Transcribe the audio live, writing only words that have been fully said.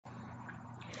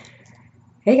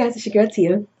Hey guys, it's your girl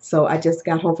Tia. So I just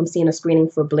got home from seeing a screening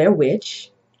for Blair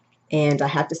Witch, and I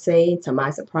have to say, to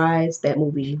my surprise, that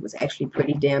movie was actually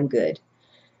pretty damn good.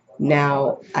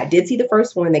 Now, I did see the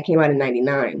first one that came out in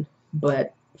 '99,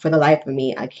 but for the life of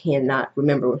me, I cannot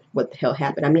remember what the hell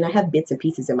happened. I mean, I have bits and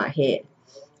pieces in my head,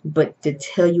 but to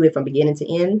tell you it from beginning to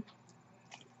end,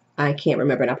 I can't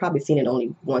remember, and I've probably seen it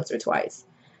only once or twice.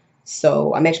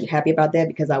 So I'm actually happy about that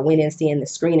because I went in seeing the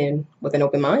screening with an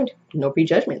open mind, no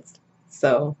prejudgments.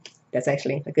 So that's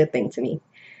actually a good thing to me.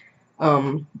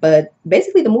 But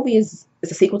basically, the movie is a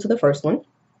sequel to the first one,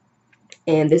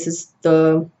 and this is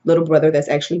the little brother that's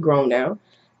actually grown now,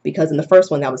 because in the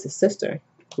first one that was his sister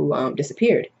who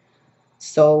disappeared.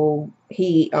 So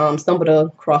he stumbled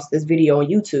across this video on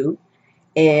YouTube,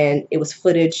 and it was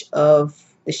footage of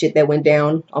the shit that went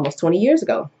down almost 20 years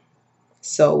ago.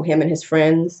 So him and his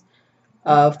friends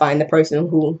find the person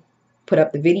who put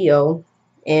up the video,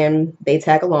 and they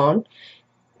tag along,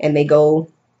 and they go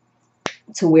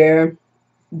to where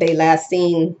they last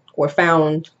seen or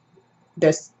found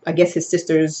there's I guess his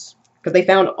sisters, because they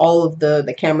found all of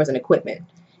the cameras and equipment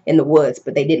in the woods,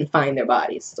 but they didn't find their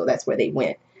bodies, so that's where they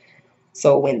went.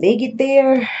 So when they get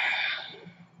there,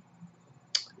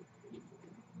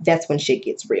 that's when shit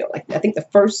gets real. Like I think the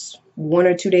first 1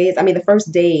 or 2 days, I mean the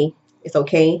first day it's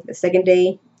okay. The second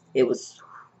day it was,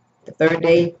 the third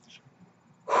day,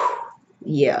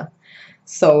 yeah.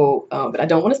 So but I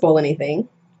don't want to spoil anything,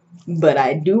 but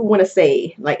I do want to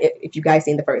say, like, if you guys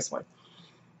seen the first one,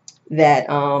 that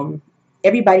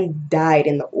everybody died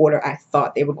in the order I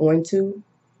thought they were going to.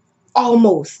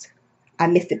 Almost. I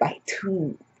missed it by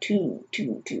two.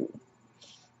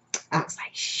 I was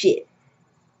like, shit.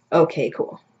 Okay,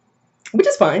 cool. Which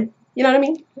is fine. You know what I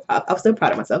mean? I'm still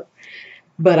proud of myself.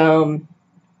 But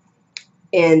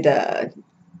and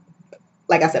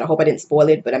like I said, I hope I didn't spoil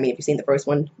it. But I mean, if you've seen the first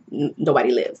one,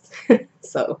 nobody lives.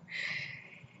 So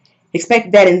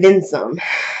expect that and then some.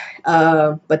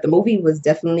 But the movie was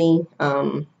definitely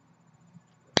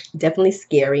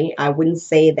scary. I wouldn't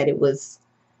say that it was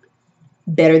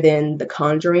better than The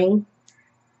Conjuring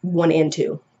 1 and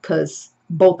 2, because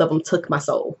both of them took my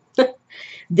soul.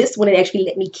 This one, it actually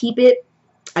let me keep it.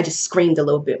 I just screamed a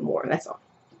little bit more. That's all.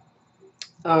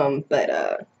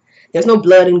 But there's no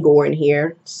blood and gore in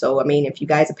here. So I mean, if you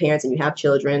guys are parents and you have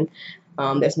children,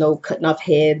 there's no cutting off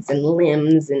heads and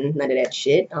limbs and none of that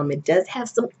shit. It does have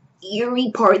some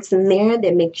eerie parts in there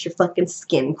that makes your fucking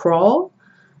skin crawl.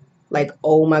 Like,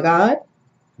 oh my god.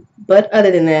 But other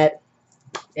than that,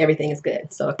 everything is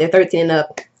good. So if they're 13 and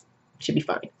up, should be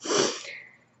fine.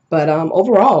 But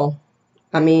overall,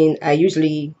 I mean, I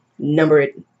usually number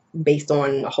it based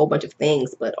on a whole bunch of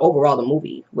things, but overall, the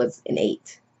movie was an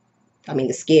 8. I mean,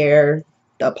 the scare,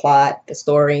 the plot, the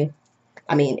story.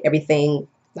 I mean, everything,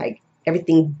 like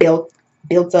everything built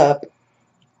up,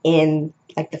 and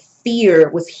like the fear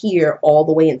was here all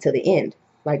the way until the end.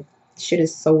 Like, shit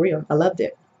is so real. I loved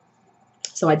it.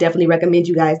 So I definitely recommend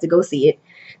you guys to go see it.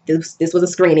 This was a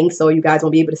screening, so you guys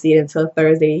won't be able to see it until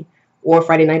Thursday or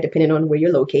Friday night, depending on where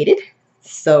you're located.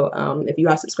 So if you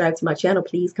are subscribed to my channel,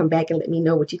 please come back and let me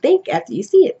know what you think after you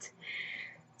see it.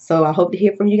 So I hope to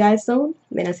hear from you guys soon,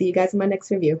 and I'll see you guys in my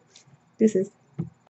next review. Deuces.